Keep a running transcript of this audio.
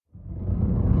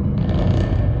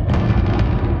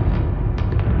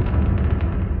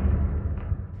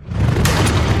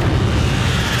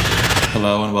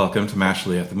Hello and welcome to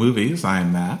Mashley at the Movies.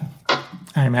 I'm Matt.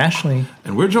 I'm Ashley.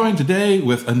 And we're joined today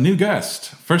with a new guest.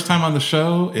 First time on the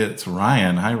show, it's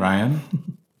Ryan. Hi, Ryan.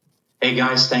 Hey,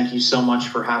 guys. Thank you so much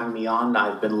for having me on.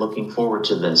 I've been looking forward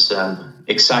to this. I'm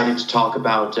excited to talk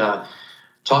about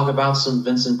some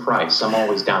Vincent Price. I'm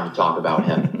always down to talk about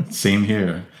him. Same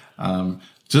here.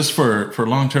 Just for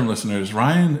long-term listeners,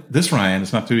 this Ryan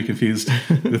is not to be confused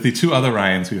with the two other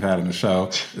Ryans we've had in the show.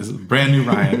 This is a brand new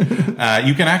Ryan.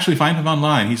 You can actually find him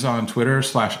online. He's on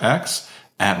Twitter/X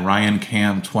at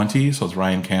RyanCam20. So it's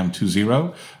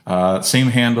RyanCam20. Same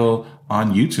handle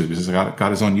on YouTube. He's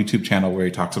got his own YouTube channel where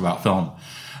he talks about film.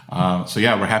 So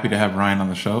yeah, we're happy to have Ryan on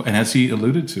the show. And as he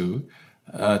alluded to,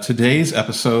 today's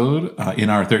episode in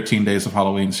our 13 Days of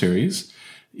Halloween series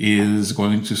is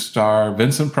going to star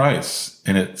Vincent Price,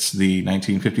 and it's the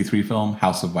 1953 film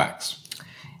House of Wax.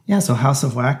 Yeah, so House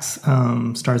of Wax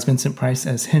stars Vincent Price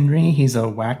as Henry. He's a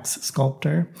wax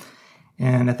sculptor.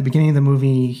 And at the beginning of the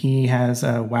movie, he has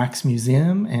a wax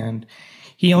museum, and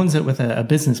he owns it with a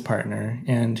business partner.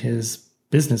 And his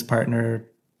business partner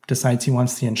decides he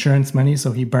wants the insurance money,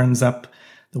 so he burns up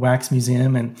the wax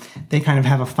museum, and they kind of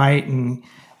have a fight, and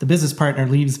the business partner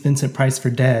leaves Vincent Price for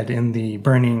dead in the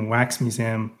burning wax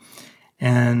museum.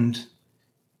 And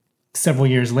several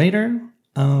years later,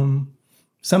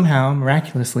 somehow,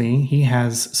 miraculously, he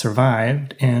has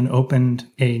survived and opened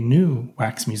a new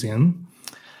wax museum.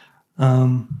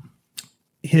 The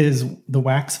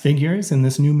wax figures in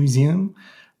this new museum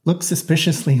look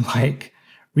suspiciously like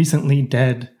recently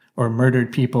dead or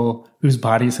murdered people whose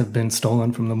bodies have been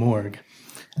stolen from the morgue.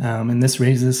 And this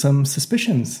raises some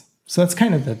suspicions. So that's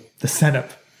kind of the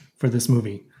setup for this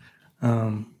movie.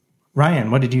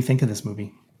 Ryan, what did you think of this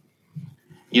movie?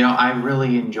 You know, I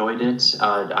really enjoyed it.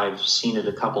 I've seen it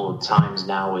a couple of times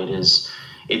now.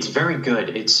 It's very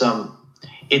good. It's a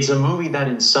movie that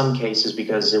in some cases,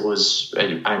 because it was,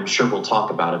 I'm sure we'll talk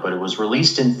about it, but it was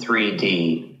released in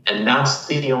 3D, and that's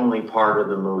the only part of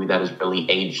the movie that has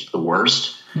really aged the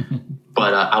worst.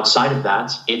 But outside of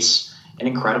that, it's an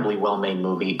incredibly well-made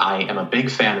movie. I am a big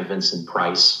fan of Vincent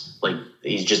Price. Like,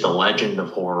 he's just a legend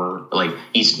of horror. Like,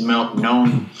 he's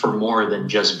known for more than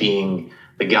just being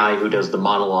the guy who does the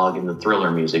monologue in the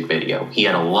Thriller music video. He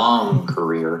had a long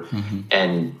career,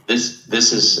 and this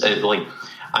is like,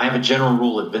 I have a general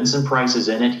rule: if Vincent Price is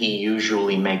in it, he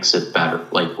usually makes it better.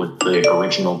 Like with the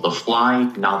original The Fly,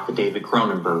 not the David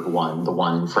Cronenberg one, the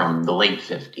one from the late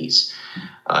 50s.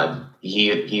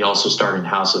 He also starred in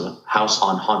House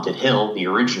on Haunted Hill, the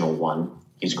original one.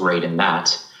 He's great in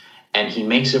that. And he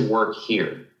makes it work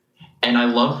here. And I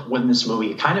love when this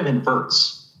movie kind of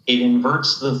inverts. It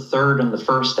inverts the third and the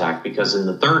first act, because in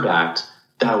the third act,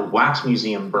 the wax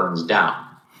museum burns down.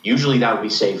 Usually that would be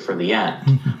saved for the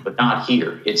end, but not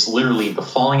here. It's literally the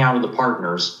falling out of the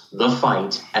partners, the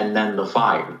fight, and then the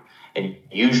fire. And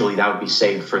usually that would be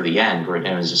saved for the end, where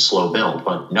it was a slow build.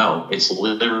 But no, it's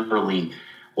literally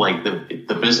like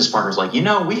the business partner's like,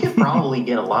 we could probably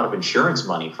get a lot of insurance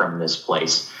money from this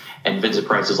place. And Vincent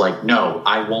Price is like, no,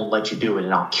 I won't let you do it,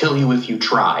 and I'll kill you if you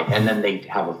try. And then they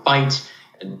have a fight,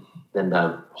 and then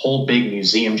the whole big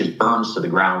museum just burns to the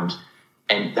ground.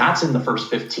 And that's in the first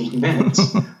 15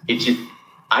 minutes.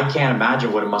 I can't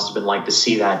imagine what it must have been like to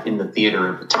see that in the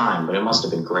theater at the time, but it must have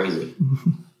been crazy.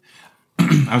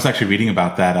 I was actually reading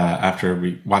about that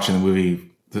after watching the movie.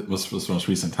 That was the most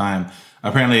recent time.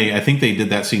 Apparently, I think they did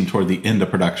that scene toward the end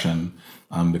of production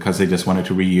because they just wanted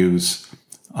to reuse...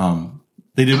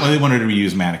 They wanted to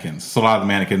reuse mannequins. So a lot of the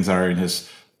mannequins are in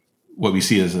what we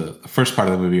see as the first part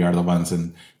of the movie are the ones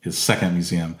in his second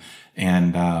museum.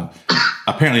 And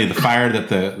apparently the fire that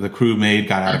the crew made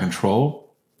got out of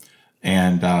control,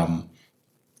 and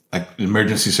like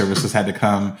emergency services had to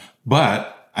come.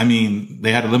 But I mean,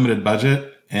 they had a limited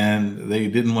budget and they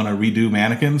didn't want to redo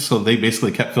mannequins, so they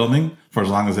basically kept filming for as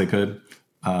long as they could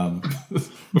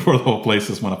before the whole place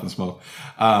just went up in smoke.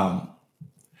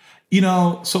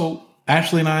 So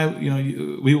Ashley and I,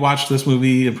 we watched this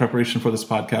movie in preparation for this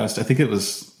podcast. I think it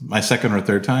was my second or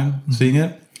third time seeing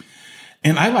it.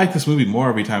 And I like this movie more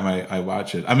every time I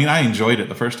watch it. I mean, I enjoyed it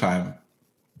the first time,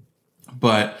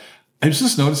 but I was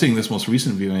just noticing this most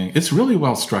recent viewing, it's really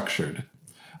well structured.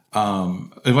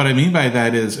 And what I mean by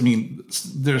that is,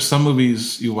 there's some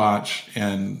movies you watch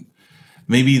and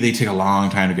maybe they take a long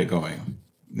time to get going.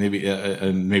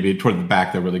 Maybe toward the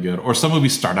back they're really good. Or some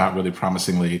movies start out really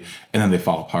promisingly and then they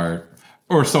fall apart,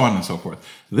 or so on and so forth.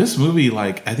 This movie,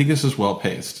 I think this is well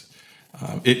paced.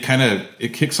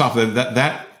 It kicks off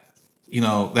that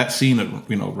scene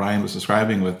that Ryan was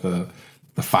describing with the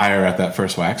fire at that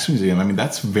first wax museum.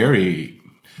 That's very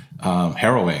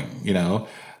harrowing,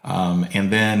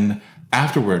 and then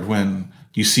afterward, when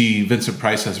you see Vincent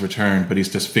Price has returned, but he's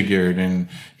disfigured, and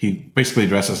he basically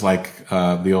dresses like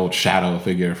the old shadow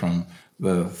figure from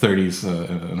the 30s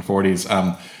and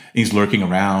 40s. He's lurking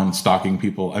around, stalking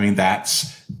people. I mean, that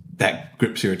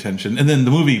grips your attention. And then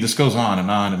the movie just goes on, in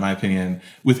my opinion,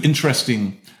 with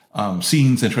interesting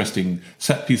scenes, interesting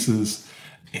set pieces.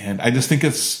 And I just think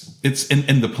it's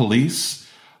in the police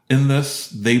in this,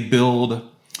 they build,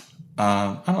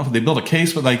 I don't know if they build a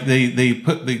case, but like they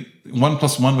put the 1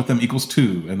 + 1 with them equals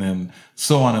 2, and then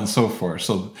so on and so forth.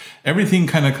 So everything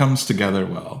kind of comes together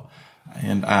well.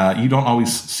 And you don't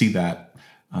always see that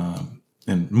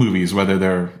in movies, whether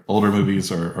they're older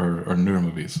movies or newer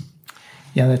movies.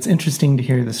 Yeah, that's interesting to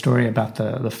hear the story about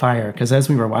the fire, because as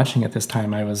we were watching it this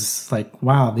time, I was like,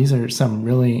 wow, these are some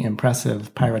really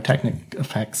impressive pyrotechnic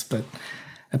effects, but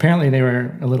apparently they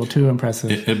were a little too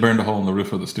impressive. It burned a hole in the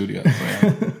roof of the studio. So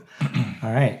yeah.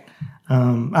 All right.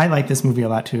 I like this movie a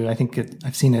lot too. I think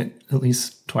I've seen it at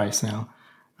least twice now.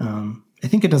 I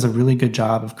think it does a really good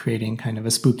job of creating kind of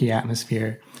a spooky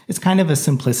atmosphere. It's kind of a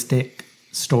simplistic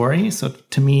story. So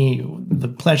to me, the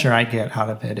pleasure I get out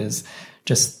of it is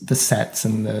just the sets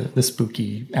and the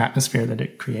spooky atmosphere that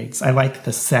it creates. I like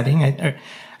the setting.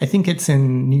 I think it's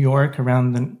in New York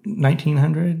around the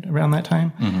 1900, around that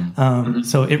time. Mm-hmm.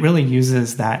 So it really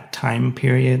uses that time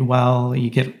period well. You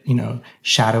get,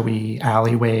 shadowy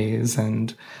alleyways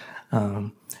and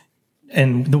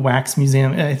the wax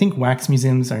museum. I think wax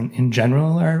museums in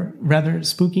general are rather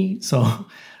spooky. So,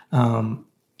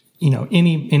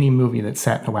 any movie that's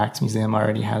set in a wax museum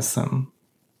already has some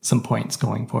points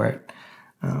going for it.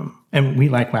 And we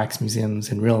like wax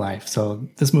museums in real life. So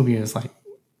this movie is like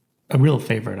a real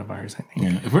favorite of ours, I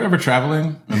think. Yeah. If we're ever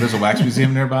traveling and there's a wax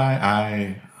museum nearby,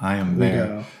 I am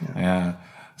there. Yeah.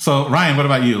 So Ryan, what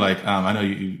about you? Like, I know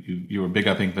you were big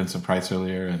upping Vincent Price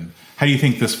earlier, and how do you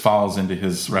think this falls into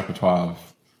his repertoire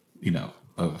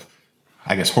of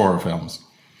I guess horror films?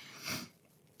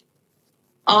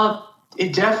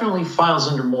 It definitely files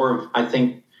under more of, I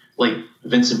think, like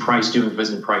Vincent Price doing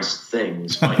Vincent Price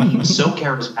things. But he was so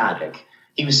charismatic.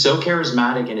 He was so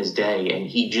charismatic in his day, and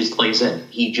he just, like I said,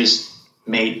 he just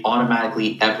made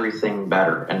automatically everything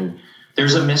better. And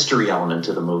there's a mystery element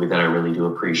to the movie that I really do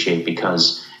appreciate,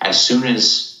 because as soon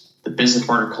as the business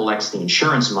partner collects the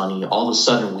insurance money, all of a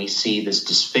sudden we see this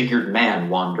disfigured man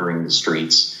wandering the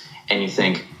streets, and you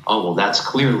think, oh, well, that's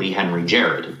clearly Henry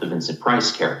Jared, the Vincent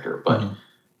Price character. But,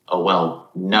 oh,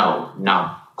 well, no,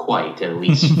 not quite, at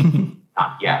least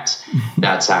not yet.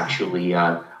 That's actually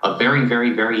a very,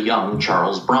 very, very young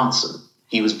Charles Bronson.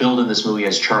 He was billed in this movie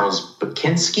as Charles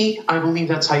Bakinski, I believe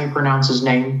that's how you pronounce his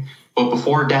name. But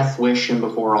before Death Wish and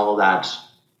before all of that,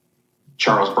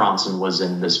 Charles Bronson was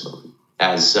in this movie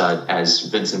as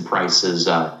Vincent Price's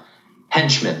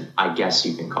henchman, I guess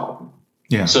you can call him.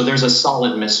 Yeah. So there's a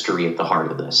solid mystery at the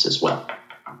heart of this as well.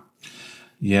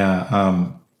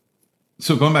 Yeah.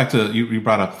 So going back to, you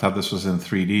brought up how this was in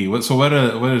 3D.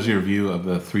 What is your view of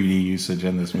the 3D usage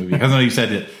in this movie? Because I know you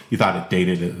said you thought it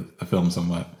dated the film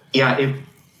somewhat. Yeah,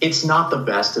 it's not the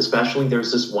best. Especially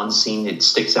there's this one scene that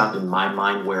sticks out in my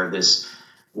mind where this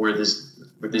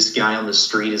guy on the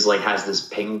street is like has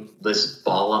this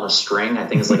ball on a string. I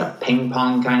think it's like a ping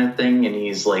pong kind of thing, and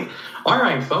he's like, "All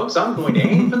right, folks, I'm going to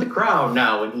aim for the crowd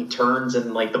now." And he turns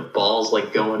and like the ball's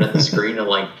like going at the screen and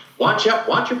like, watch your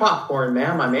popcorn,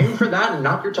 ma'am. I'm aiming for that and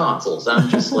not your tonsils. I'm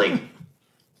just like,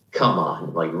 come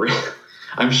on, like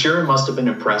I'm sure it must have been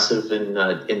impressive in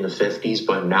the 50s,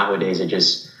 but nowadays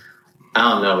I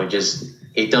don't know.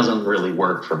 It doesn't really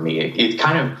work for me. It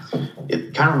kind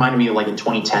of reminded me of like in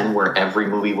 2010 where every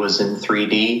movie was in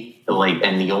 3D,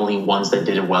 and the only ones that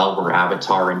did it well were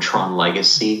Avatar and Tron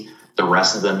Legacy. The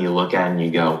rest of them you look at and you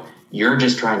go, you're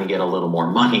just trying to get a little more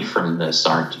money from this,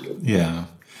 aren't you? Yeah.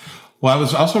 Well, I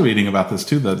was also reading about this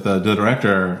too, that the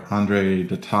director, Andre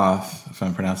de Toth, if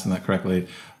I'm pronouncing that correctly,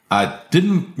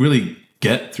 didn't really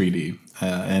get 3D.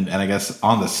 And I guess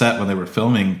on the set when they were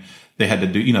filming, they had to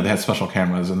do, they had special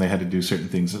cameras and they had to do certain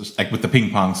things, like with the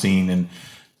ping pong scene, and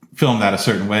film that a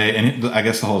certain way. And I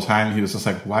guess the whole time he was just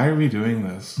like, why are we doing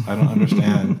this? I don't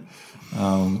understand.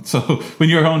 So when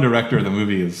your own director, the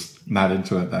movie is not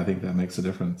into it, I think that makes a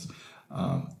difference.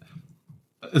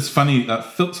 It's funny.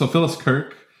 So Phyllis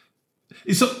Kirk.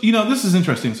 So, this is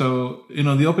interesting. So,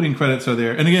 the opening credits are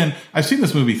there. And again, I've seen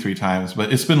this movie 3 times,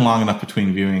 but it's been long enough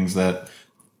between viewings that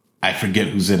I forget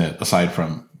who's in it aside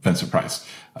from Vincent Price.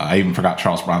 I even forgot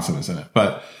Charles Bronson was in it.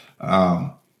 But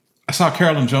I saw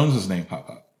Carolyn Jones's name pop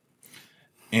up.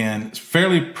 And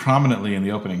fairly prominently in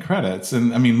the opening credits.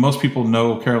 And I mean, most people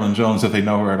know Carolyn Jones, if they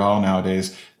know her at all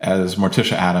nowadays, as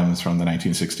Morticia Addams from the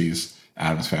 1960s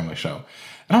Addams Family Show.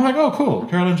 And I'm like, oh, cool.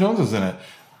 Carolyn Jones is in it.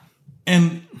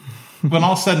 And when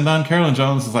all's said and done, Carolyn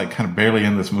Jones is like kind of barely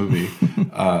in this movie.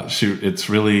 It's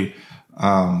really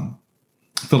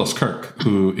Phyllis Kirk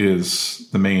who is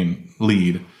the main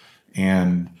lead.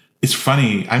 And it's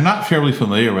funny. I'm not fairly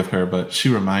familiar with her, but she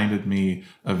reminded me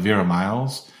of Vera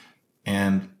Miles.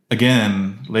 And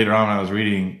again, later on when I was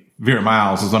reading, Vera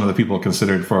Miles is one of the people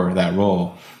considered for that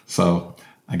role. So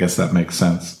I guess that makes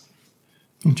sense.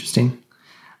 Interesting.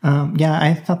 Yeah,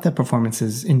 I thought the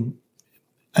performances,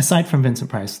 aside from Vincent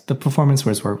Price, the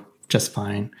performances were just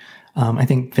fine. I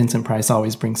think Vincent Price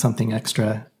always brings something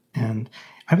extra. And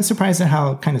I was surprised at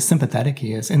how kind of sympathetic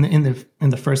he is in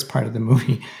the first part of the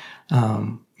movie.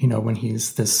 When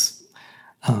he's this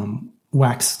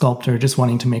wax sculptor just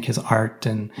wanting to make his art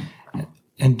and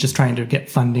just trying to get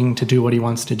funding to do what he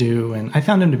wants to do. And I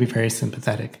found him to be very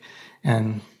sympathetic.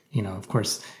 And, of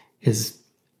course, his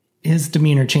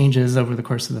demeanor changes over the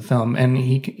course of the film. And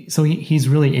he's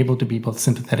really able to be both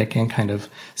sympathetic and kind of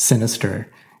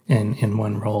sinister in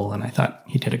one role. And I thought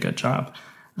he did a good job.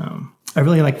 I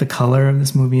really like the color of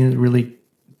this movie, really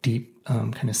deep,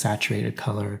 kind of saturated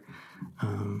color.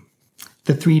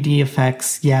 The 3D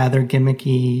effects, yeah, they're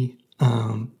gimmicky,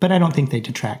 but I don't think they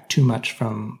detract too much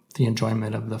from the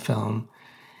enjoyment of the film.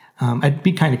 I'd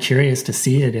be kind of curious to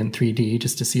see it in 3D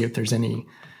just to see if there's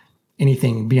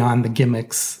anything beyond the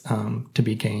gimmicks to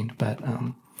be gained. But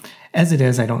as it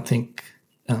is, I don't think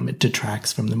it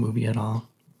detracts from the movie at all.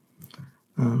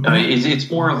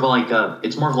 It's more of like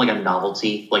a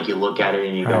novelty. Like you look at it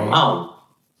and you go, right. "Oh,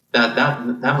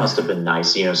 that must have been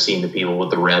nice." Seeing the people with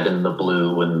the red and the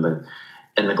blue and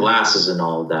the glasses and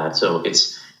all of that. So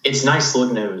it's nice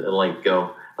looking at it and like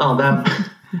go, "Oh,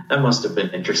 that must have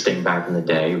been interesting back in the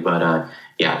day." But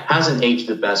yeah, hasn't aged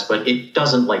the best. But it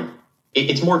doesn't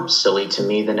it's more silly to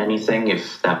me than anything.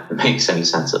 If that makes any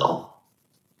sense at all.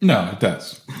 No, it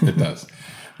does. It does.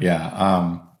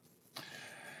 Yeah.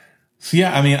 So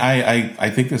yeah, I mean, I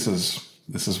think this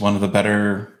is one of the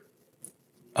better,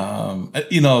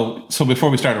 so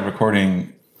before we started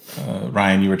recording,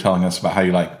 Ryan, you were telling us about how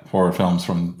you like horror films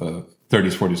from the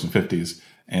 30s, 40s, and 50s.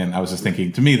 And I was just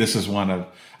thinking, to me, this is I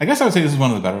guess I would say this is one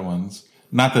of the better ones.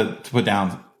 Not to put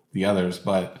down the others,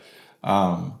 but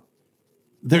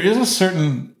there's just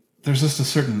a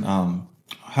certain,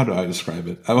 how do I describe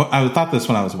it? I thought this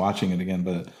when I was watching it again,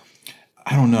 but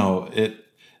I don't know.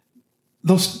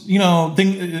 Things, we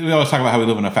always talk about how we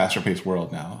live in a faster paced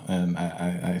world now. And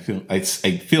I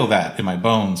feel that in my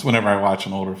bones whenever I watch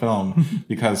an older film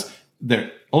because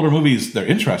older movies, they're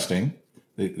interesting.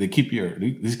 They keep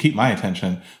my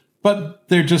attention, but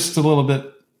they're just a little bit,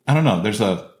 I don't know. There's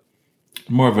a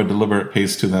more of a deliberate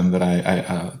pace to them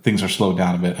that things are slowed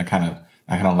down a bit. I kind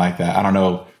of like that. I don't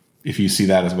know if you see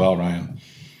that as well, Ryan.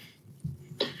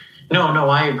 No,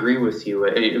 I agree with you.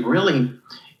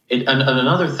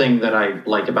 Another thing that I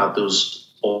like about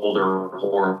those older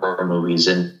horror movies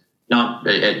is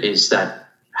that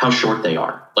how short they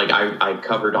are. Like I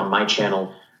covered on my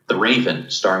channel, The Raven,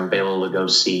 starring Bela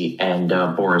Lugosi and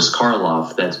Boris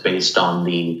Karloff, that's based on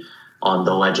the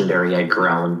legendary Edgar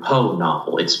Allan Poe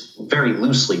novel. It's very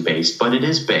loosely based, but it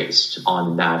is based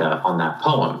on that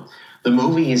poem. The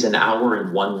movie is an hour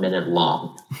and 1 minute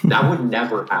long. That would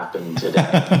never happen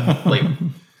today.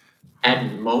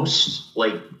 At most,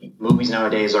 movies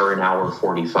nowadays are an hour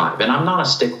 45, and I'm not a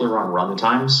stickler on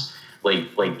runtimes.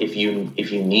 If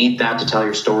you need that to tell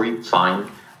your story, fine,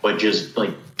 but just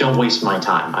don't waste my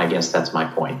time. I guess that's my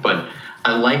point. But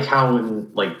I like how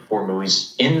in horror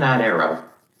movies in that era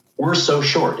were so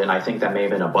short, and I think that may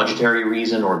have been a budgetary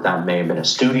reason, or that may have been a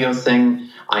studio thing.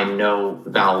 I know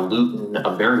Val Lewton,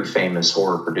 a very famous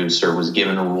horror producer, was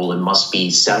given a rule: it must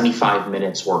be 75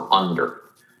 minutes or under.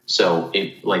 So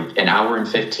an hour and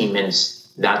 15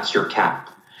 minutes, that's your cap.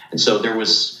 And so there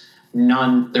was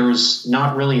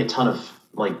not really a ton of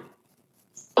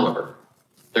filler.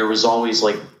 There was always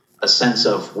a sense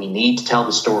of, we need to tell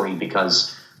the story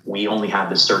because we only have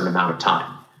this certain amount of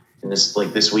time. And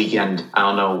this weekend, I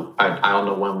don't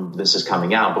know when this is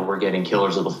coming out, but we're getting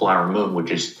Killers of the Flower Moon,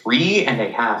 which is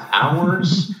 3.5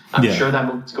 hours. I'm sure that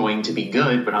movie's going to be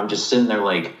good, but I'm just sitting there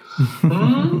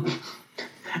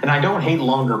And I don't hate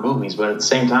longer movies, but at the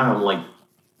same time, I'm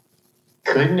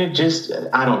couldn't it just?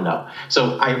 I don't know.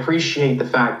 So I appreciate the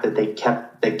fact that they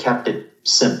kept it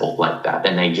simple like that,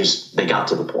 and they got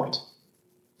to the point.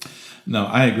 No,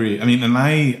 I agree. I mean, and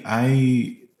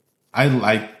I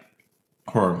like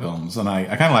horror films, and I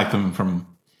kind of like them from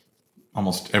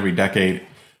almost every decade.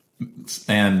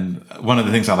 And one of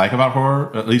the things I like about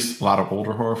horror, at least a lot of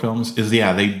older horror films, is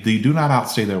they do not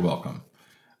outstay their welcome.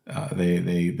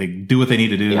 They do what they need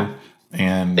to do,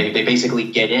 and they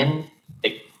basically get in.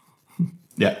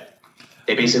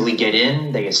 They basically get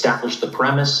in, they establish the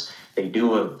premise, they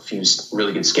do a few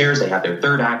really good scares, they have their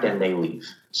third act, and they leave.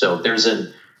 So there's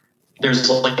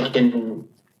like a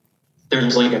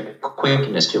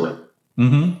quickness to it.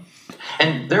 Mm-hmm.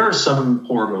 And there are some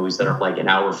horror movies that are like an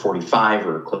hour 45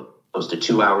 or close to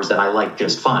 2 hours that I like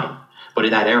just fine. But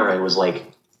in that era, it was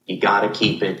like, you got to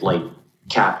keep it like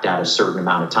capped at a certain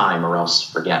amount of time or else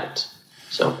forget it.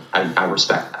 So I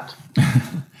respect that.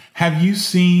 Have you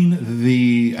seen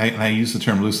I use the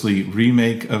term loosely,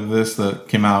 remake of this that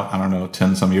came out, I don't know,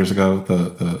 10 some years ago?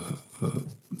 The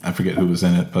I forget who was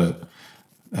in it, but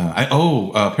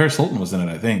Paris Hilton was in it,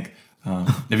 I think.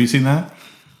 Have you seen that?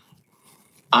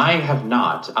 I have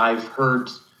not. I've heard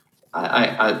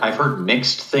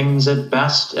mixed things at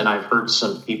best, and I've heard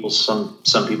some people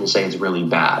say it's really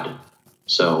bad.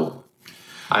 So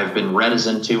I've been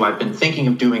reticent to. I've been thinking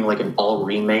of doing like an all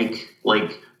remake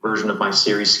version of my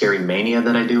series Scary Mania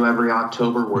that I do every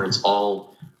October, where it's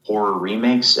all horror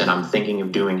remakes, and I'm thinking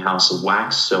of doing House of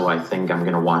Wax, so I think I'm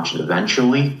going to watch it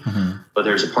eventually. Mm-hmm. But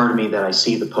there's a part of me that I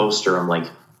see the poster, I'm like,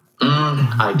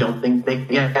 I don't think they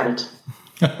get it.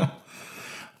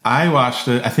 I watched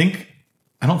it. I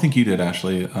don't think you did,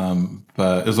 Ashley,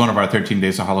 but it was one of our 13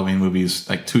 Days of Halloween movies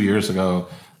like 2 years ago.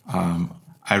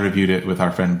 I reviewed it with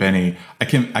our friend Benny. I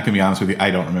can be honest with you,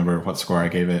 I don't remember what score I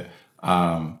gave it.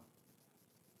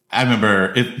 I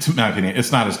remember it, to my opinion,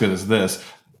 it's not as good as this.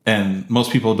 And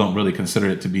most people don't really consider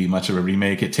it to be much of a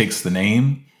remake. It takes the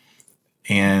name,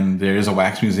 and there is a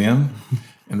wax museum,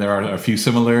 and there are a few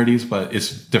similarities, but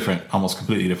it's different, almost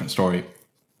completely different story.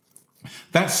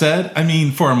 That said, I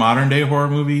mean, for a modern day horror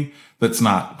movie that's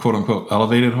not quote unquote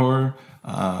elevated horror,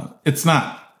 it's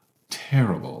not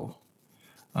terrible.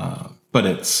 But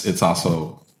it's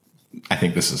also, I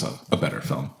think this is a better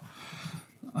film.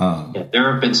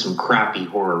 There have been some crappy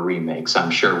horror remakes.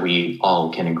 I'm sure we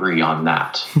all can agree on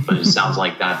that. But it sounds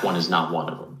like that one is not one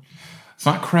of them. It's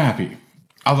not crappy.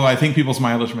 Although I think people's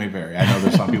mileage may vary. I know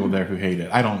there's some people there who hate it.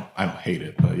 I don't hate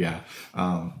it, but yeah.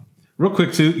 Real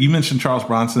quick too, you mentioned Charles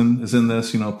Bronson is in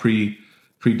this, pre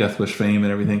Death Wish fame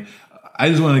and everything. I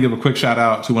just want to give a quick shout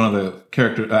out to one of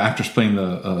the actors playing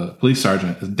the police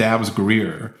sergeant, is Dabbs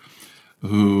Greer,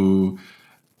 who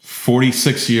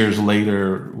 46 years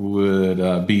later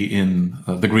would be in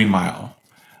The Green Mile.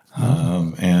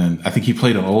 And I think he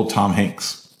played an old Tom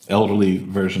Hanks, elderly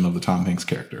version of the Tom Hanks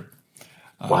character.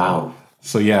 Wow.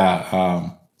 So yeah,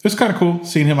 it's kind of cool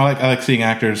seeing him. I like seeing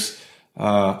actors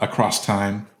across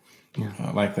time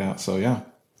like that. So yeah.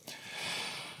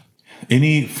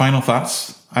 Any final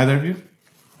thoughts, either of you?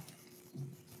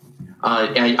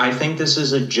 I think this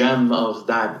is a gem of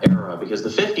that era because the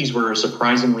 50s were a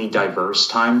surprisingly diverse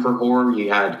time for horror.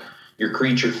 You had your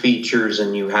creature features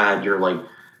and you had your like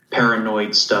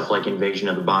paranoid stuff like Invasion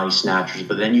of the Body Snatchers,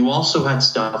 but then you also had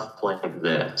stuff like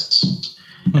this.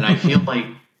 And I feel like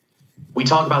we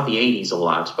talk about the 80s a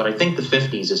lot, but I think the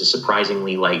 50s is a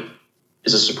surprisingly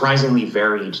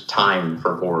varied time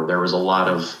for horror. There was a lot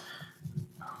of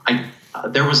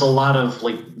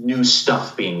like new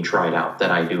stuff being tried out that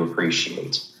I do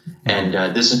appreciate. And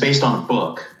this is based on a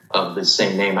book of the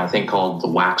same name, I think, called The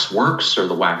Wax Works or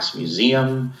The Wax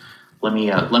Museum. Let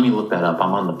me look that up.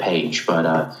 I'm on the page,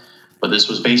 but this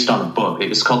was based on a book.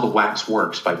 It's called The Wax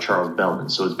Works by Charles Belden.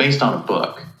 So it's based on a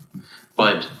book,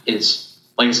 but it's,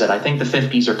 like I said, I think the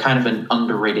 50s are kind of an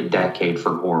underrated decade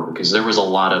for horror because there was a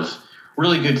lot of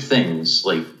really good things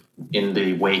like in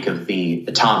the wake of the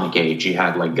atomic age. You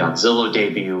had like Godzilla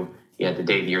debut. You had The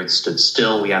Day the Earth Stood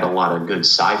Still. We had a lot of good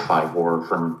sci-fi horror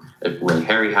from Ray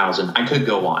Harryhausen. I could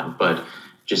go on, but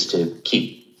just to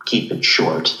keep it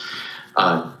short,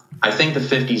 I think the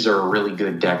 50s are a really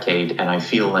good decade, and I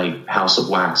feel like House of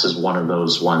Wax is one of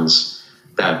those ones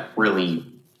that really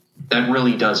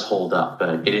does hold up.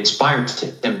 It inspired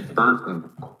Tim Burton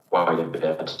quite a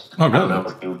bit. Oh, really? I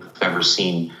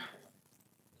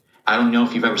don't know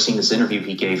if you've ever seen this interview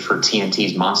he gave for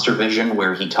TNT's Monster Vision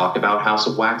where he talked about House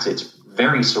of Wax. It's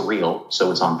very surreal,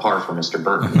 so it's on par for Mr.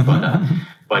 Burton.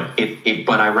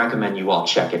 But I recommend you all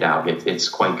check it out. It's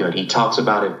quite good. He talks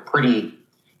about it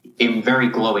in very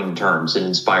glowing terms. It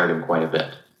inspired him quite a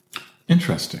bit.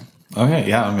 Interesting. Okay,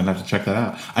 yeah, I'm gonna have to check that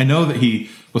out. I know that he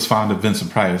was fond of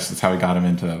Vincent Price. That's how he got him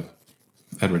into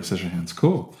Edward Scissorhands.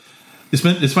 Cool.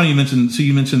 It's funny you mentioned. So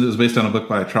you mentioned it was based on a book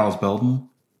by Charles Belden.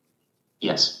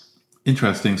 Yes.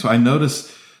 Interesting. So I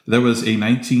noticed there was a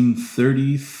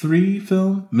 1933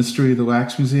 film, Mystery of the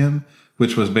Wax Museum,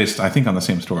 which was based, I think, on the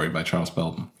same story by Charles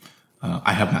Belden.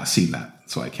 I have not seen that,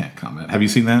 so I can't comment. Have you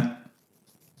seen that?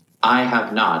 I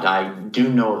have not. I do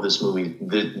know of this movie,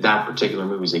 that particular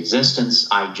movie's existence.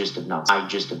 I just have not.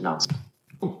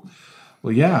 Cool.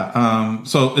 Well, yeah.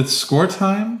 So it's score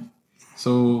time.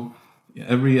 So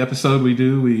every episode we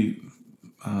do, we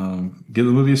give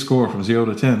the movie a score from 0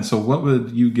 to 10. So what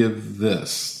would you give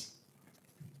this?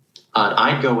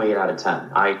 I'd go 8 out of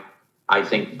 10. I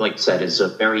think, like I said, it's a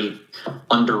very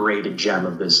underrated gem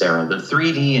of this era. The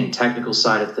 3D and technical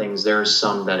side of things, there are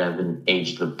some that have been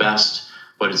aged the best,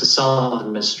 but it's a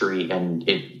solid mystery, and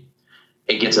it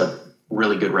gets a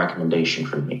really good recommendation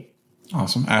from me.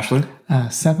 Awesome. Ashley?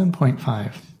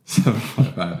 7.5.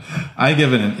 7.5. I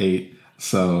give it an 8.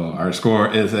 So our score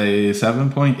is a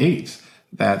 7.8.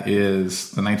 That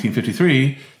is the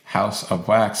 1953 House of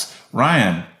Wax.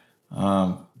 Ryan,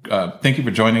 thank you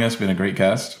for joining us. Been a great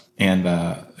guest. And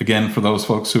again, for those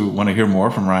folks who want to hear more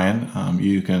from Ryan,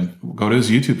 you can go to his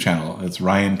YouTube channel. It's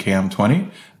RyanCam20,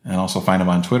 and also find him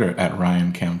on Twitter at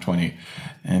RyanCam20.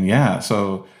 And yeah,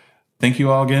 so thank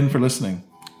you all again for listening.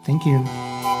 Thank you.